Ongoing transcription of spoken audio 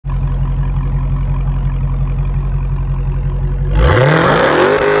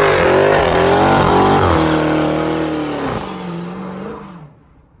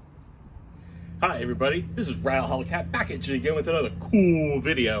everybody, this is Hellcat back at you again with another cool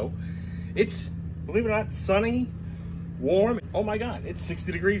video. It's, believe it or not, sunny, warm. Oh my God, it's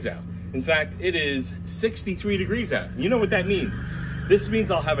 60 degrees out. In fact, it is 63 degrees out. You know what that means? This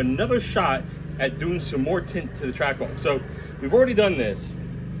means I'll have another shot at doing some more tint to the Trackhawk. So we've already done this.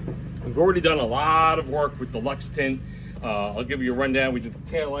 We've already done a lot of work with the Luxe tint. I'll give you a rundown. We did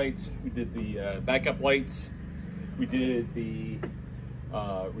the tail lights, we did the backup lights, we did the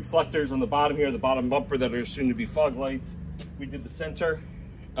reflectors on the bottom here, the bottom bumper that are soon to be fog lights. We did the center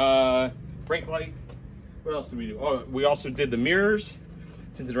brake light. What else did we do? Oh, we also did the mirrors,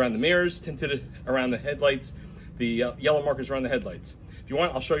 tinted around the mirrors, tinted around the headlights, the yellow markers around the headlights. If you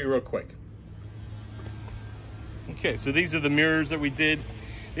want, I'll show you real quick. Okay, so these are the mirrors that we did.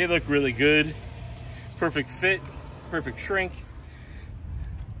 They look really good. Perfect fit, perfect shrink.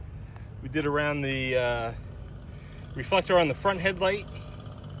 We did around the reflector on the front headlight.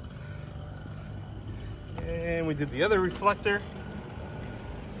 And we did the other reflector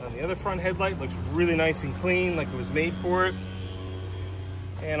on the other front headlight. Looks really nice and clean, like it was made for it.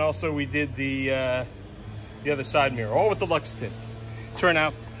 And also we did the other side mirror, all with the Luxe tint. Turned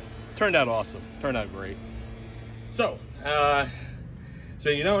out awesome, turned out great. So,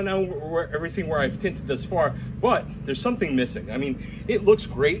 you know now everything where I've tinted thus far, but there's something missing. I mean, it looks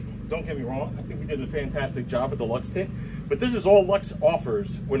great, don't get me wrong. I think we did a fantastic job with the Luxe tint, but this is all Luxe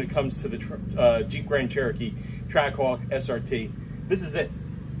offers when it comes to the Jeep Grand Cherokee Trackhawk SRT. This is it.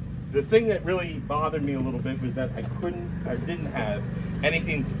 The thing that really bothered me a little bit was that I didn't have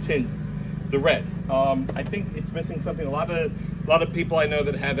anything to tint the red. I think it's missing something. A lot of people I know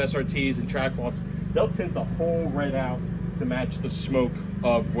that have SRTs and Trackhawks, they'll tint the whole red out to match the smoke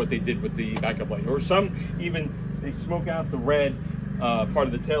of what they did with the backup light. Or some even, they smoke out the red part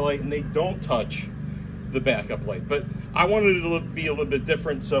of the tail light and they don't touch the backup light. But I wanted it to be a little bit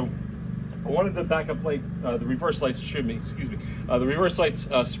different, so I wanted the backup light, the reverse lights, the reverse lights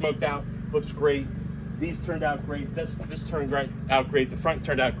smoked out, looks great. These turned out great, this turned out great, the front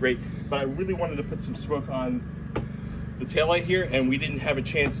turned out great, but I really wanted to put some smoke on the taillight here, and we didn't have a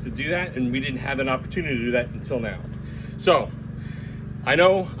chance to do that, and we didn't have an opportunity to do that until now. So I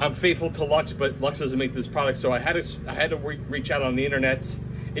know I'm faithful to Luxe, but Luxe doesn't make this product, so I had to reach out on the internet's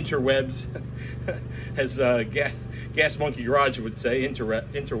interwebs, as Gas Monkey Garage would say,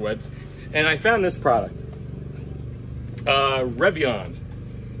 interwebs, and I found this product, Revian.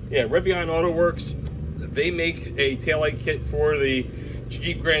 Yeah, Revian Autoworks. They make a taillight kit for the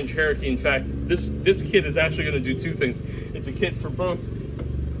Jeep Grand Cherokee. In fact, this kit is actually going to do two things. It's a kit for both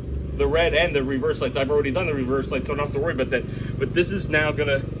the red and the reverse lights. I've already done the reverse lights, so I don't have to worry about that. But this is now going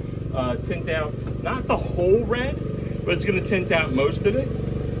to tint out, not the whole red, but it's going to tint out most of it.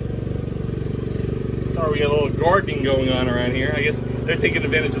 Sorry, we got a little gardening going on around here. I guess they're taking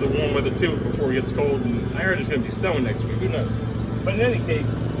advantage of the warm weather too before it gets cold. And I heard it's going to be snowing next week. Who knows? But in any case,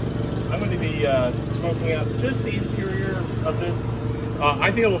 I'm going to be smoking out just the interior of this. I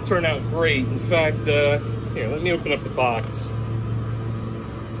think it'll turn out great. In fact, here, let me open up the box.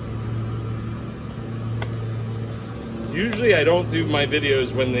 Usually I don't do my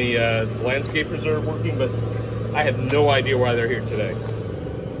videos when the landscapers are working, but I have no idea why they're here today.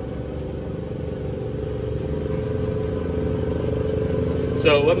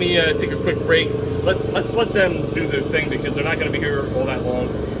 So let me take a quick break. Let's let them do their thing because they're not going to be here all that long.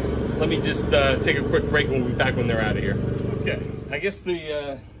 Let me just take a quick break and we'll be back when they're out of here. Okay, I guess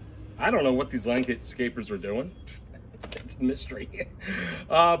I don't know what these landscapers are doing. It's a mystery.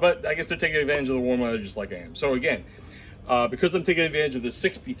 But I guess they're taking advantage of the warm weather just like I am. So again, because I'm taking advantage of the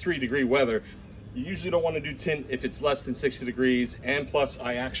 63-degree weather, you usually don't want to do tint if it's less than 60 degrees. And plus,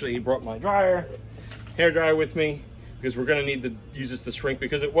 I actually brought my hair dryer with me because we're going to need to use this to shrink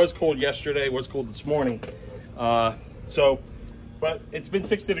because it was cold yesterday, it was cold this morning. But it's been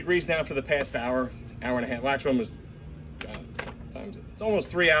 60 degrees now for the past hour and a half. Well, actually, it's almost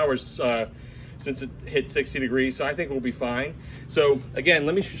 3 hours since it hit 60 degrees, so I think we'll be fine. So again,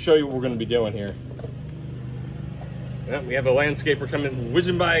 let me show you what we're going to be doing here. Well, we have a landscaper coming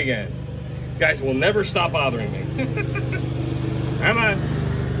whizzing by again. These guys will never stop bothering me. Come on.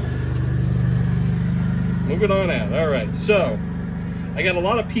 Moving on out. All right, so I got a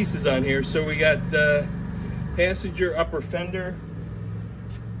lot of pieces on here. So we got passenger upper fender.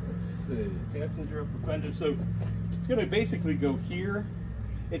 Passenger upper fender. So it's going to basically go here.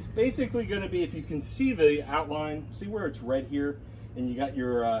 It's basically going to be, if you can see the outline, see where it's red here, and you got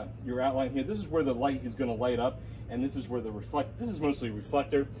your outline here. This is where the light is going to light up, and this is where this is mostly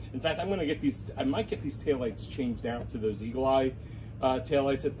reflector. In fact, I'm going to get these. I might get these taillights changed out to those eagle eye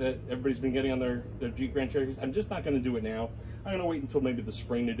taillights that everybody's been getting on their Jeep Grand Cherokees. I'm just not going to do it now. I'm going to wait until maybe the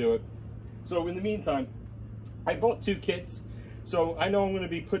spring to do it. So in the meantime, I bought 2 kits. So I know I'm going to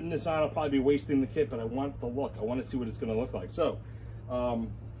be putting this on. I'll probably be wasting the kit, but I want the look. I want to see what it's going to look like. So,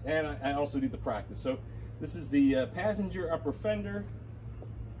 and I also need the practice. So this is the passenger upper fender.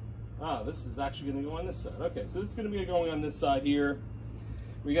 This is actually going to go on this side. Okay, so this is going to be going on this side here.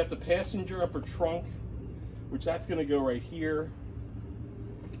 We got the passenger upper trunk, which that's going to go right here.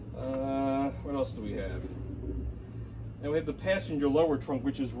 What else do we have? And we have the passenger lower trunk,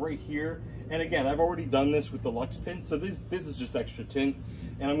 which is right here. And again, I've already done this with the Lux tint, so this is just extra tint.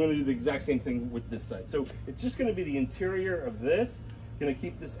 And I'm going to do the exact same thing with this side. So it's just going to be the interior of this. Going to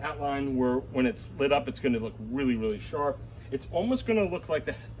keep this outline where when it's lit up, it's going to look really, really sharp. It's almost going to look like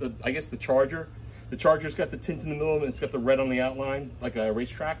I guess the Charger. The Charger's got the tint in the middle and it's got the red on the outline, like a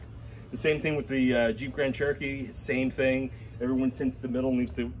RaceTrack. The same thing with the Jeep Grand Cherokee, same thing. Everyone tints the middle and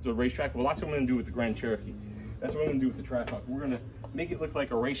leaves the RaceTrack. Well, that's what I'm going to do with the Grand Cherokee. That's what I'm going to do with the Trackhawk. We're going to make it look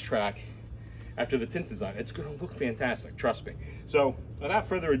like a RaceTrack after the tint design. It's going to look fantastic, trust me. So without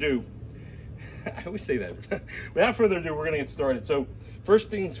further ado, I always say that. Without further ado, we're going to get started. So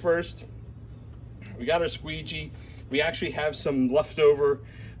first things first, we got our squeegee. We actually have some leftover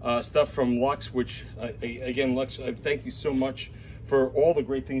stuff from Lux, which again, Lux, thank you so much for all the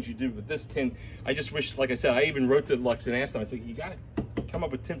great things you did with this tint. I just wish, like I said, I even wrote to Lux and asked them, I said, you got to come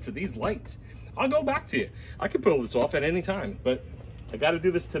up with tint for these lights. I'll go back to you. I can pull this off at any time, but I got to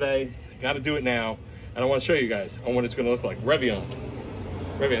do this today. I got to do it now. And I want to show you guys on what it's going to look like. Revian.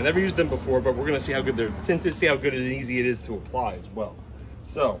 I've never used them before, but we're going to see how good their tint is, see how good and easy it is to apply as well.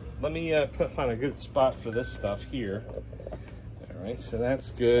 So let me find a good spot for this stuff here. All right, so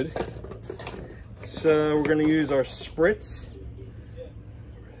that's good. So we're going to use our spritz.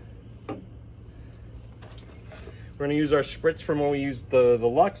 We're going to use our spritz from when we used the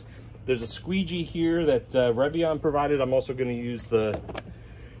Lux. There's a squeegee here that Revian provided. I'm also going to use the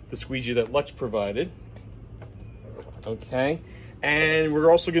squeegee that Lux provided. Okay, and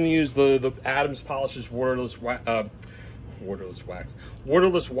we're also going to use the Adams Polishes waterless wash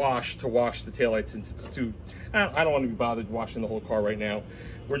to wash the taillights, since it's too, I don't want to be bothered washing the whole car right now.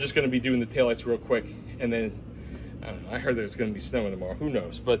 We're just going to be doing the taillights real quick, and then I don't know, I heard there's going to be snowing tomorrow, who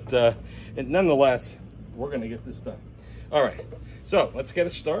knows, but and nonetheless, we're going to get this done. All right, so let's get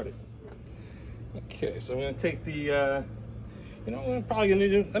it started. Okay, so I'm going to take the you know what I'm probably going to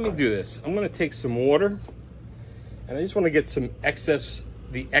do? Let me do this. I'm going to take some water, and I just want to get the excess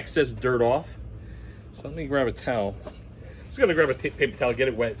dirt off. So let me grab a towel. I'm just going to grab a paper towel, get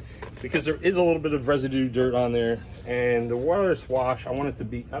it wet, because there is a little bit of residue dirt on there. And the waterless wash, I don't want to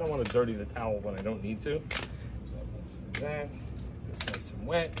dirty the towel when I don't need to. So let's do that. This nice and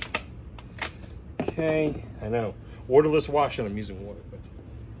wet. Okay, I know. Waterless wash, and I'm using water. But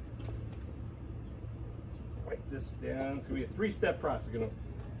let's wipe this down. It's going to be a 3-step process. Going to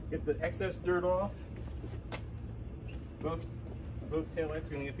get the excess dirt off. Both taillights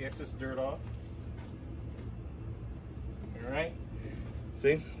are going to get the excess dirt off. All right.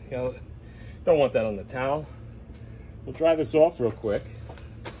 See? You know, don't want that on the towel. We'll dry this off real quick.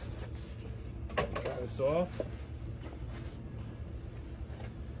 Dry this off.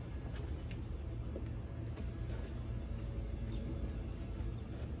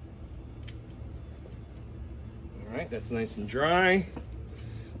 All right, that's nice and dry.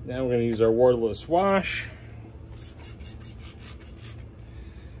 Now we're going to use our waterless wash.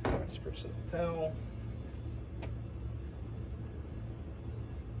 Spritz on the towel.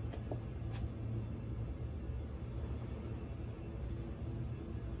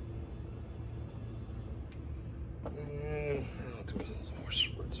 And I'll do some more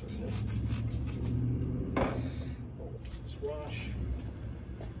spritz right there. Just wash.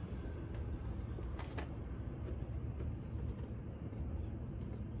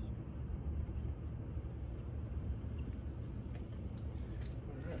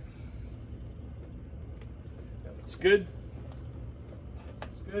 It's good.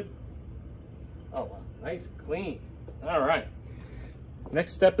 It's good. Oh, wow. Nice and clean. All right.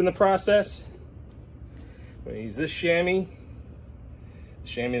 Next step in the process, I'm going to use this chamois. The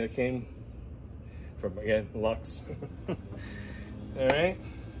chamois that came from, again, Lux. All right.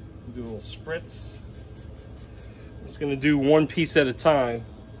 Do a little spritz. I'm just going to do one piece at a time.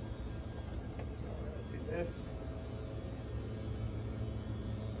 So do this.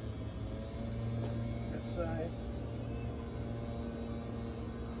 This side.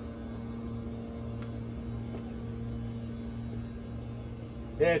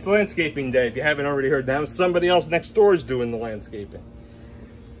 Yeah, it's landscaping day. If you haven't already heard that, somebody else next door is doing the landscaping.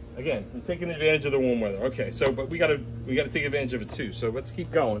 Again, we're taking advantage of the warm weather. Okay, so but we gotta take advantage of it too. So let's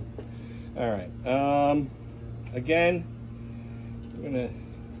keep going. All right. Again, I'm gonna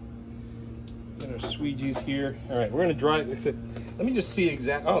Get our squeegees here. All right, we're gonna drive. Let me just see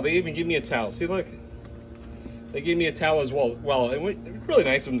exact. Oh, they even give me a towel. See, look, they gave me a towel as well. Well, it was really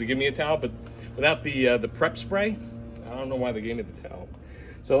nice of them to give me a towel, but without the prep spray, I don't know why they gave me the towel.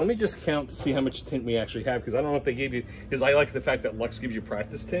 So let me just count to see how much tint we actually have, because I don't know if they gave you, because I like the fact that Lux gives you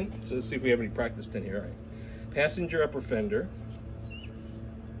practice tint. So let's see if we have any practice tint here. All right. Passenger upper fender.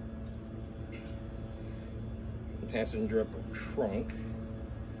 Passenger upper trunk.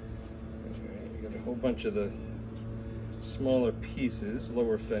 We got a whole bunch of the smaller pieces.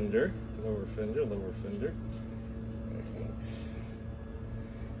 Lower fender, lower fender, lower fender. Right.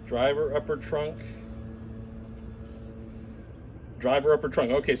 Driver upper trunk. Driver upper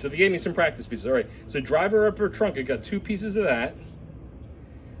trunk. Okay, so they gave me some practice pieces. All right, so driver upper trunk, I got 2 pieces of that.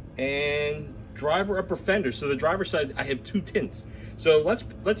 And driver upper fender. So the driver's side, I have 2 tints. So let's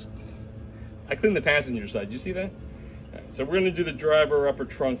I cleaned the passenger side. Did you see that? All right, so we're gonna do the driver upper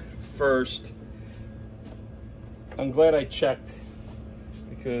trunk first. I'm glad I checked,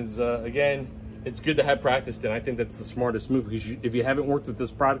 because again, it's good to have practice tint. I think that's the smartest move, because if you haven't worked with this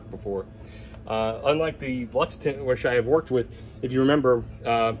product before, unlike the Lux tint, which I have worked with, if you remember,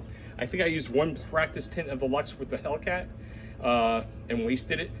 I think I used 1 practice tint of the Lux with the Hellcat and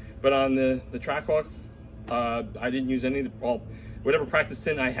wasted it. But on the Trackhawk, I didn't use any of the, well, whatever practice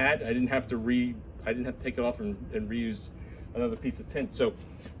tint I had, I didn't have to take it off and reuse another piece of tint. So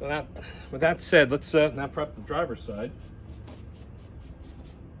with that said, let's now prep the driver's side.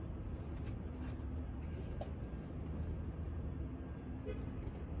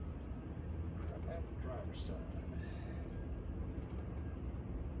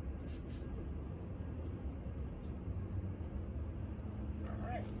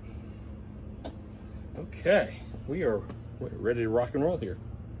 Okay, we're ready to rock and roll here.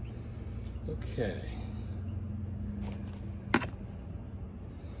 Okay.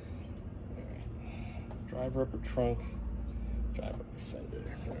 Driver upper trunk, driver upper fender.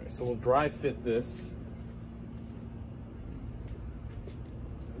 All right, so we'll dry fit this.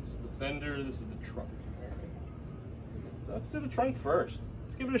 So this is the fender, this is the trunk. All right. So let's do the trunk first.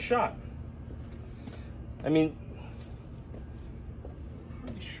 Let's give it a shot. I mean,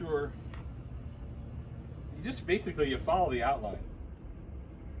 pretty sure. Just basically you follow the outline,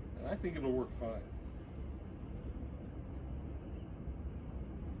 and I think it'll work fine.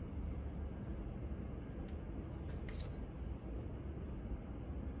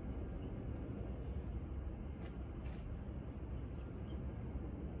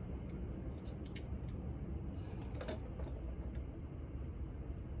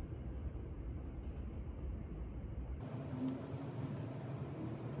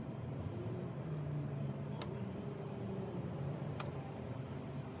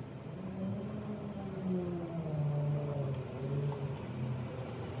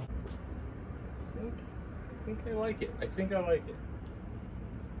 I think I like it. I think I like it.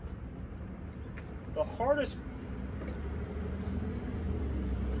 The hardest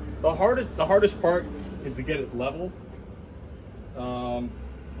part is to get it level. I'm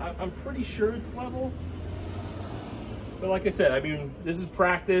pretty sure it's level, but like I said, I mean, this is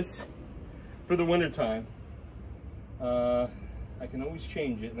practice for the winter time. I can always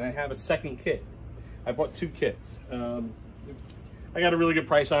change it, and I have a second kit. I bought 2 kits. I got a really good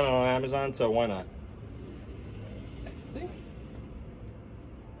price on it on Amazon, so why not?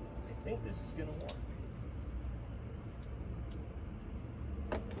 I think this is gonna work.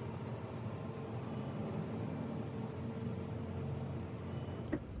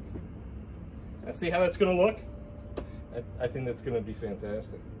 Now see how that's gonna look? I think that's gonna be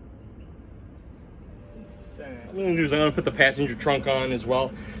fantastic. What I'm gonna do is I'm gonna put the passenger trunk on as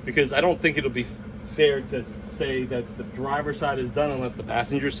well, because I don't think it'll be fair to say that the driver's side is done unless the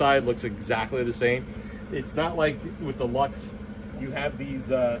passenger side looks exactly the same. It's not like with the Lux, you have these,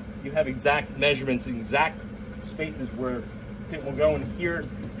 you have exact measurements, exact spaces where the tint will go, and here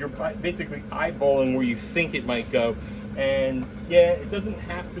you're basically eyeballing where you think it might go. And yeah, it doesn't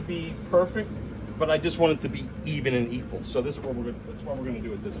have to be perfect, but I just want it to be even and equal. So this is what that's what we're gonna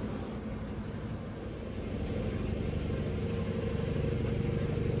do it this way.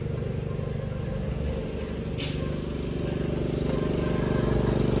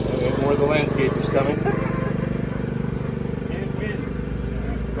 More of the landscapers coming. And wind.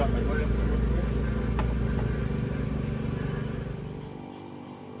 Drop my glasses.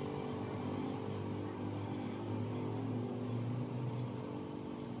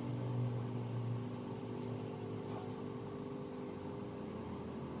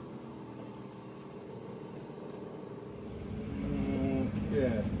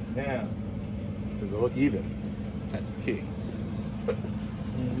 Okay, now, does it look even? That's the key.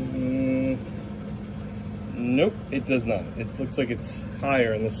 Nope, it does not. It looks like it's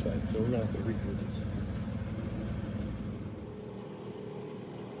higher on this side, so we're gonna have to redo this.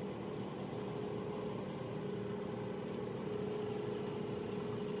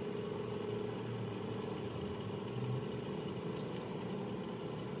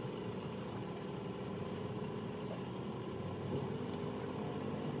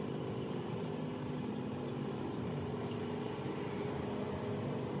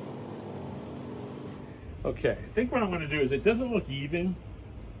 Okay, I think what I'm going to do is, it doesn't look even,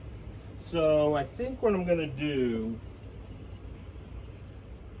 so I think what I'm going to do,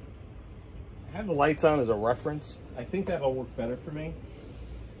 I have the lights on as a reference. I think that'll work better for me.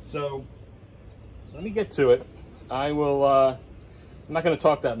 So let me get to it. I will, I'm not going to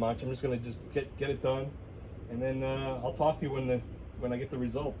talk that much. I'm just going to just get it done, and then I'll talk to you when I get the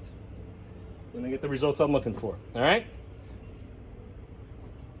results. When I get the results I'm looking for. All right.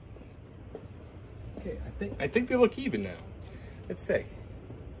 Okay, I think they look even now. Let's take.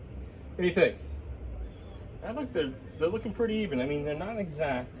 What do you think? They're looking pretty even. I mean, they're not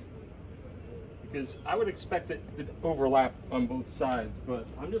exact, because I would expect it to overlap on both sides, but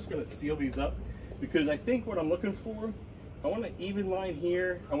I'm just going to seal these up, because I think what I'm looking for, I want an even line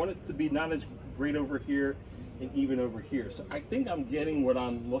here. I want it to be not as great over here and even over here. So I think I'm getting what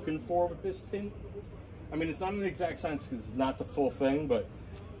I'm looking for with this tint. I mean, it's not an exact science because it's not the full thing, but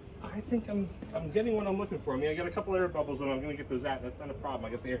I think I'm getting what I'm looking for. I mean, I got a couple air bubbles and I'm going to get those out. That's not a problem. I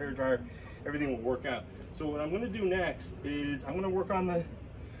got the hair dryer. Everything will work out. So what I'm going to do next is I'm going to work on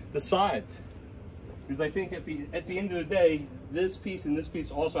the sides, because I think at the end of the day, this piece and this piece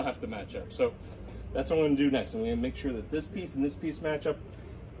also have to match up. So that's what I'm going to do next. I'm going to make sure that this piece and this piece match up.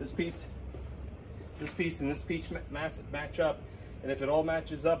 This piece and this piece match up. And if it all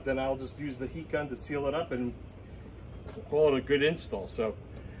matches up, then I'll just use the heat gun to seal it up and call it a good install. So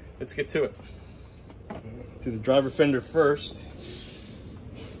let's get to it. To the driver fender first.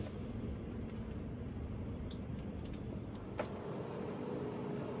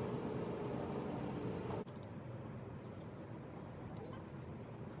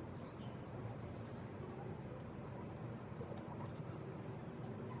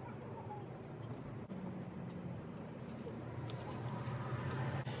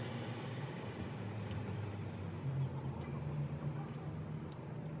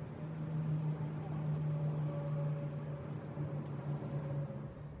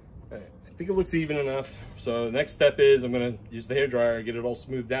 I think it looks even enough. So the next step is I'm going to use the hair dryer, get it all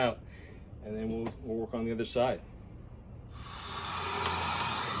smoothed out, and then we'll work on the other side.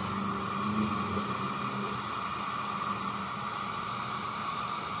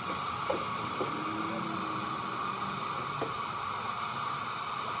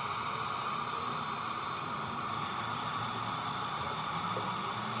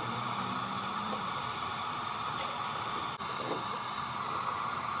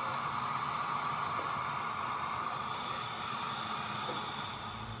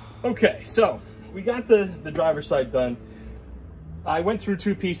 Okay, so we got the driver's side done. I went through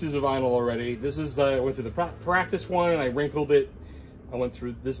 2 pieces of vinyl already. This is I went through the practice one and I wrinkled it. I went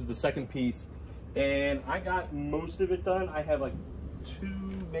through, this is the second piece, and I got most of it done. I have like 2,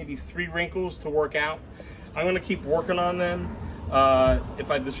 maybe 3 wrinkles to work out. I'm gonna keep working on them. If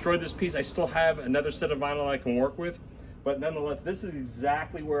I destroy this piece, I still have another set of vinyl I can work with, but nonetheless, this is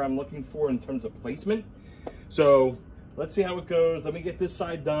exactly where I'm looking for in terms of placement. So let's see how it goes. Let me get this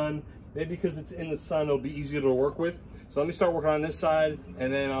side done. Maybe because it's in the sun, it'll be easier to work with. So let me start working on this side,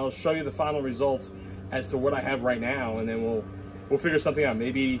 and then I'll show you the final results as to what I have right now, and then we'll figure something out.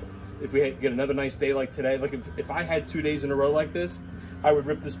 Maybe if we get another nice day like today, like if I had 2 days in a row like this, I would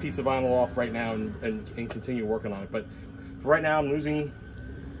rip this piece of vinyl off right now and continue working on it. But for right now, I'm losing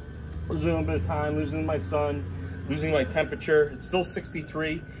a little bit of time, losing my sun, losing my temperature. It's still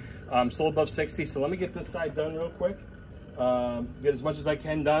 63. I'm still above 60, so let me get this side done real quick. Get as much as I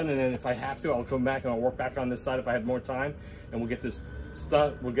can done, and then if I have to, I'll come back and I'll work back on this side if I have more time, and we'll get this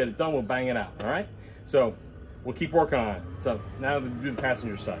stuff, we'll get it done, we'll bang it out, all right? So we'll keep working on it. So now to do the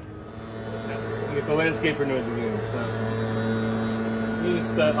passenger side. Now, get the landscaper noise again.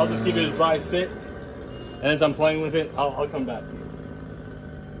 So I'll just give it a dry fit, and as I'm playing with it, I'll come back.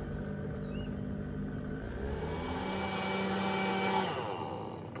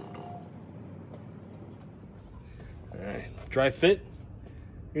 Dry fit.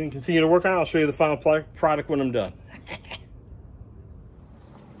 You can continue to work on it. I'll show you the final product when I'm done.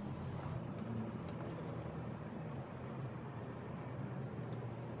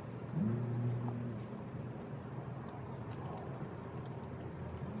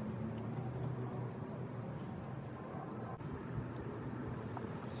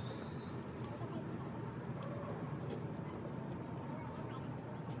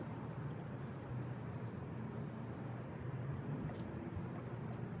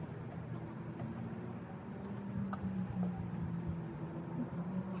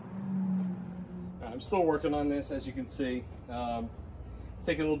 still working on this, as you can see. It's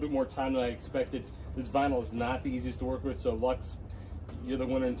taking a little bit more time than I expected. This vinyl is not the easiest to work with, so Lux, you're the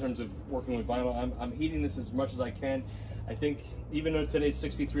winner in terms of working with vinyl. I'm heating this as much as I can. I think even though today's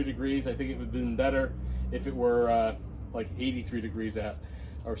 63 degrees, I think it would have been better if it were like 83 degrees out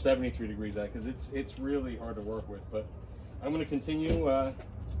or 73 degrees out, because it's really hard to work with. But I'm going to continue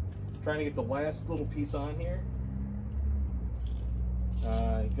trying to get the last little piece on here.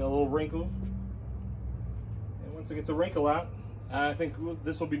 Got a little wrinkle, and once I get the wrinkle out, I think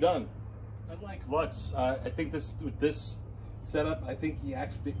this will be done. I like Lux. I think with this setup, I think you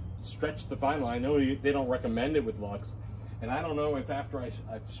actually stretch the vinyl. I know they don't recommend it with Lux, and I don't know if after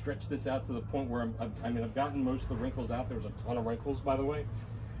I've stretched this out to the point where I've gotten most of the wrinkles out. There was a ton of wrinkles, by the way.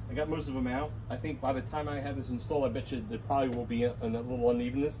 I got most of them out. I think by the time I have this installed, I bet you there probably will be a little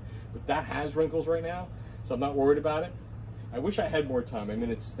unevenness, but that has wrinkles right now, so I'm not worried about it. I wish I had more time. I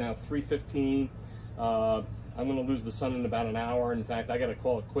mean, it's now 3:15. I'm going to lose the sun in about an hour. In fact, I got to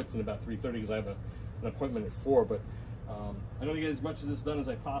call it quits in about 3:30 because I have an appointment at 4. But I'm going to get as much of this done as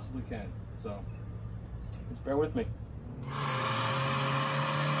I possibly can. So just bear with me.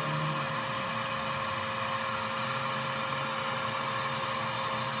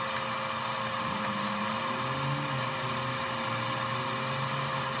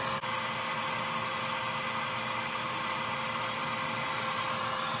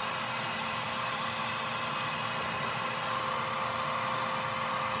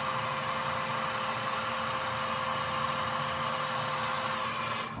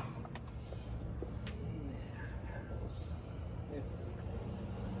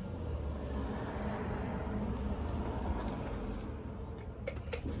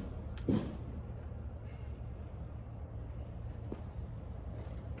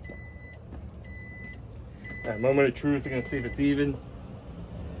 Moment of truth, we're gonna see if it's even.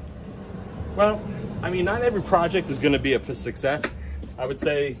 Well, I mean, not every project is gonna be a success. I would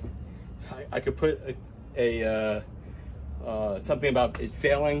say I could put something about it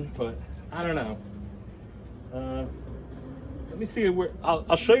failing, but I don't know. Let me see where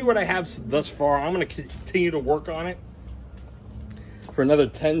I'll show you what I have thus far. I'm gonna continue to work on it for another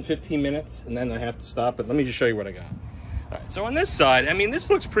 10-15 minutes, and then I have to stop it. Let me just show you what I got. All right, so on this side, I mean, this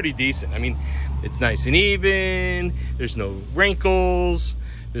looks pretty decent. I mean, it's nice and even. There's no wrinkles.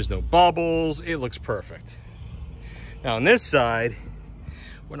 There's no bubbles. It looks perfect. Now on this side,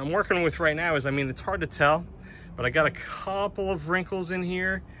 what I'm working with right now is, I mean, it's hard to tell, but I got a couple of wrinkles in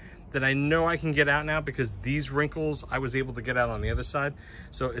here that I know I can get out now, because these wrinkles I was able to get out on the other side.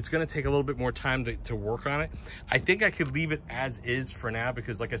 So it's gonna take a little bit more time to work on it. I think I could leave it as is for now,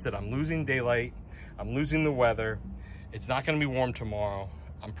 because like I said, I'm losing daylight. I'm losing the weather. It's not gonna be warm tomorrow.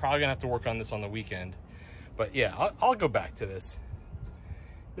 I'm probably gonna have to work on this on the weekend. But yeah, I'll go back to this.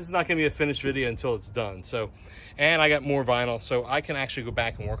 This is not gonna be a finished video until it's done. So, and I got more vinyl, so I can actually go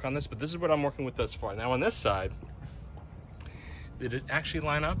back and work on this, but this is what I'm working with thus far. Now on this side, did it actually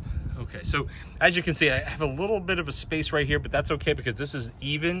line up? Okay, so as you can see, I have a little bit of a space right here, but that's okay because this is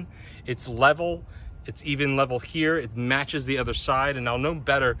even, it's level, it's even level here, it matches the other side, and I'll know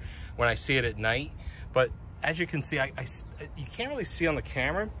better when I see it at night. But as you can see, you can't really see on the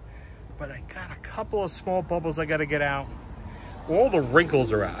camera, but I got a couple of small bubbles I got to get out. All the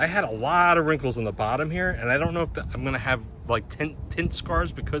wrinkles are out. I had a lot of wrinkles on the bottom here, and I don't know if I'm going to have like tint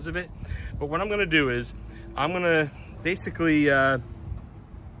scars because of it. But what I'm going to do is I'm going to basically, I'm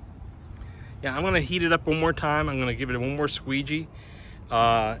going to heat it up one more time. I'm going to give it one more squeegee.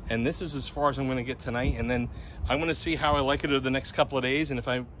 And this is as far as I'm going to get tonight. And then I'm going to see how I like it over the next couple of days. And if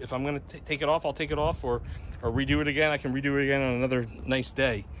I'm going to take it off, I'll take it off, or redo it again. I can redo it again on another nice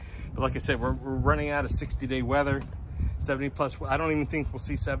day. But like I said, we're running out of 60-day weather, 70 plus. I don't even think we'll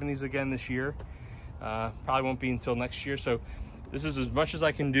see 70s again this year. Probably won't be until next year. So this is as much as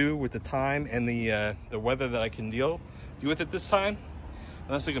I can do with the time and the weather that I can deal with it this time,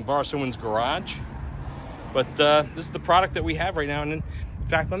 unless I can borrow someone's garage. But this is the product that we have right now. And then, in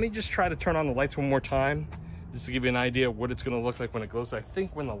fact, let me just try to turn on the lights one more time, just to give you an idea of what it's going to look like when it glows. I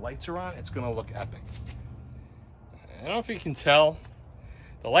think when the lights are on, it's going to look epic. I don't know if you can tell.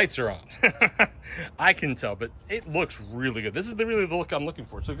 The lights are on. I can tell, but it looks really good. This is really the look I'm looking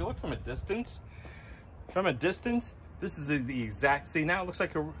for. So if you look from a distance, this is the exact, see, now it looks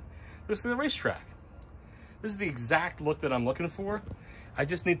like the racetrack. This is the exact look that I'm looking for. I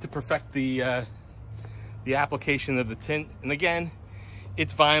just need to perfect the application of the tint. And again,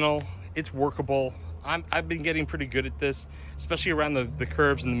 it's vinyl, it's workable. I've been getting pretty good at this, especially around the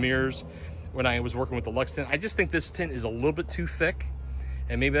curves and the mirrors when I was working with the Lux tint. I just think this tint is a little bit too thick,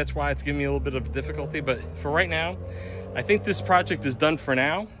 and maybe that's why it's giving me a little bit of difficulty. But for right now, I think this project is done for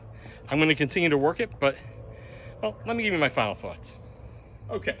now. I'm going to continue to work it, but, well, let me give you my final thoughts.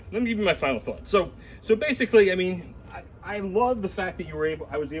 Okay, let me give you my final thoughts. So basically, I mean, I love the fact that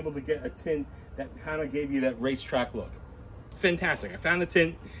I was able to get a tint that kind of gave you that racetrack look. Fantastic. I found the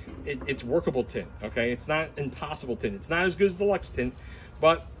tint. It's workable tint, okay? It's not impossible tint. It's not as good as the Lux tint,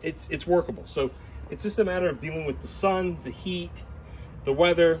 but it's workable. So it's just a matter of dealing with the sun, the heat, the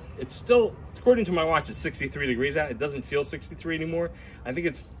weather. It's still, according to my watch, it's 63 degrees out. It doesn't feel 63 anymore. I think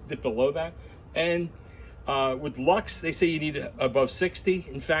it's dipped below that. And with Lux, they say you need above 60.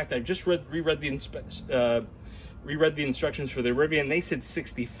 In fact, I just reread the instructions for the Revian. They said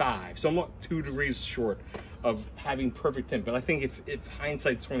 65, so I'm 2 degrees short of having perfect tint. But I think if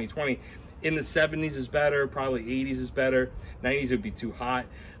hindsight's 2020, in the 70s is better, probably 80s is better. 90s would be too hot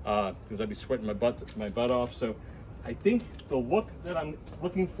because I'd be sweating my butt off. So I think the look that I'm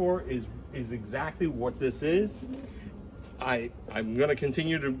looking for is exactly what this is. I'm gonna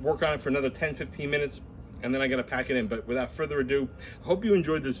continue to work on it for another 10-15 minutes, and then I gotta pack it in. But without further ado, I hope you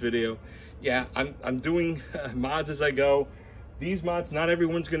enjoyed this video. Yeah, I'm doing mods as I go. These mods, not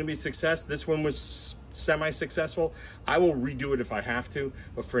everyone's gonna be a success. This one was semi-successful. I will redo it if I have to,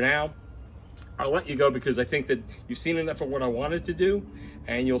 but for now, I'll let you go because I think that you've seen enough of what I wanted to do,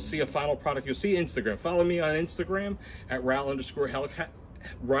 and you'll see a final product. You'll see Instagram. Follow me on Instagram at Ral_Hellcat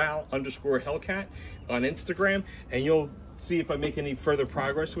on Instagram, and you'll see if I make any further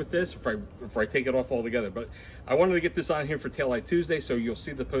progress with this, if I take it off altogether. But I wanted to get this on here for Taillight Tuesday, so you'll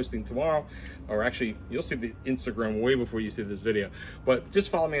see the posting tomorrow, or actually you'll see the Instagram way before you see this video. But just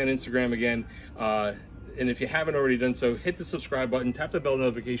follow me on Instagram again, and if you haven't already done so, hit the subscribe button, tap the bell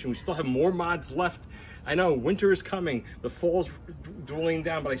notification. We still have more mods left. I know winter is coming, the fall's dwindling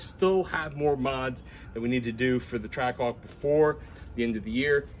down, but I still have more mods that we need to do for the Trackhawk before the end of the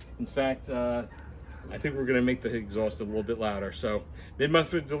year. In fact, I think we're gonna make the exhaust a little bit louder. So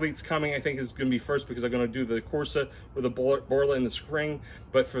mid-muffler delete's coming, I think is gonna be first because I'm gonna do the Corsa or the Borla in the spring.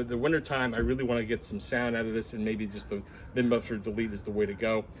 But for the winter time, I really wanna get some sound out of this, and maybe just the mid-muffler delete is the way to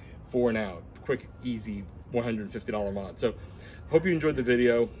go for now. Quick, easy, $150 mod. So hope you enjoyed the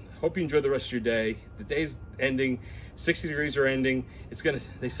video. Hope you enjoy the rest of your day. The day's ending, 60 degrees are ending.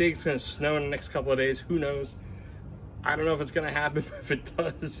 They say it's gonna snow in the next couple of days. Who knows? I don't know if it's gonna happen. If it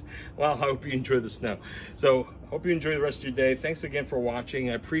does, well, I hope you enjoy the snow. So hope you enjoy the rest of your day. Thanks again for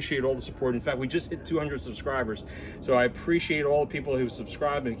watching. I appreciate all the support. In fact, we just hit 200 subscribers. So I appreciate all the people who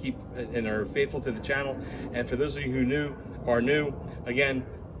subscribe and are faithful to the channel. And for those of you who are new, again,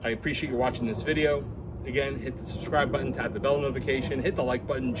 I appreciate you watching this video. Again, hit the subscribe button, tap the bell notification, hit the like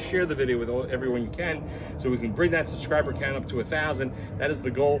button, share the video with everyone you can so we can bring that subscriber count up to 1,000. That is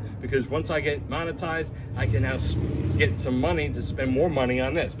the goal, because once I get monetized, I can now get some money to spend more money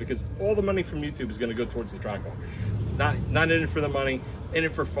on this, because all the money from YouTube is going to go towards the Trackhawk. Not in it for the money, in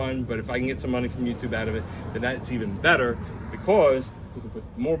it for fun, but if I can get some money from YouTube out of it, then that's even better, because we can put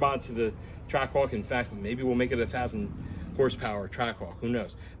more mods to the Trackhawk. In fact, maybe we'll make it 1,000 horsepower Trackhawk. Who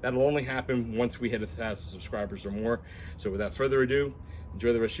knows? That'll only happen once we hit 1,000 subscribers or more. So without further ado,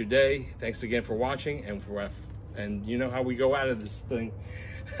 enjoy the rest of your day. Thanks again for watching, and you know how we go out of this thing.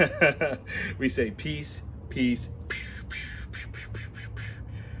 We say peace, peace.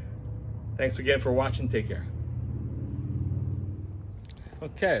 Thanks again for watching. Take care.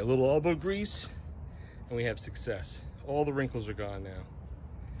 Okay, a little elbow grease, and we have success. All the wrinkles are gone now.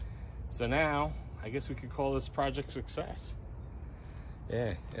 So now, I guess we could call this project success.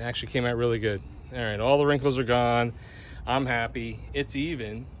 Yeah, it actually came out really good. All right, all the wrinkles are gone. I'm happy. It's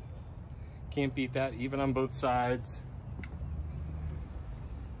even. Can't beat that. Even on both sides.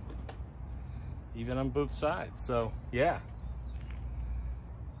 Even on both sides. So, yeah.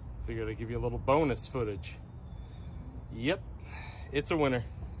 Figured I'd give you a little bonus footage. Yep, it's a winner.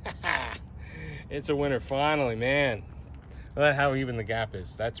 It's a winner, finally, man. Look at how even the gap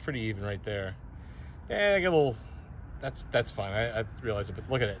is. That's pretty even right there. Yeah, I get a little, that's fine. I realize it, but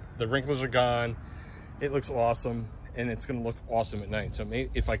look at it. The wrinkles are gone. It looks awesome, and it's gonna look awesome at night. So maybe,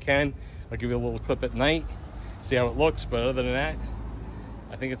 if I can, I'll give you a little clip at night, see how it looks. But other than that,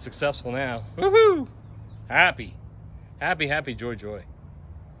 I think it's successful now. Woohoo! Happy, happy, happy, joy, joy.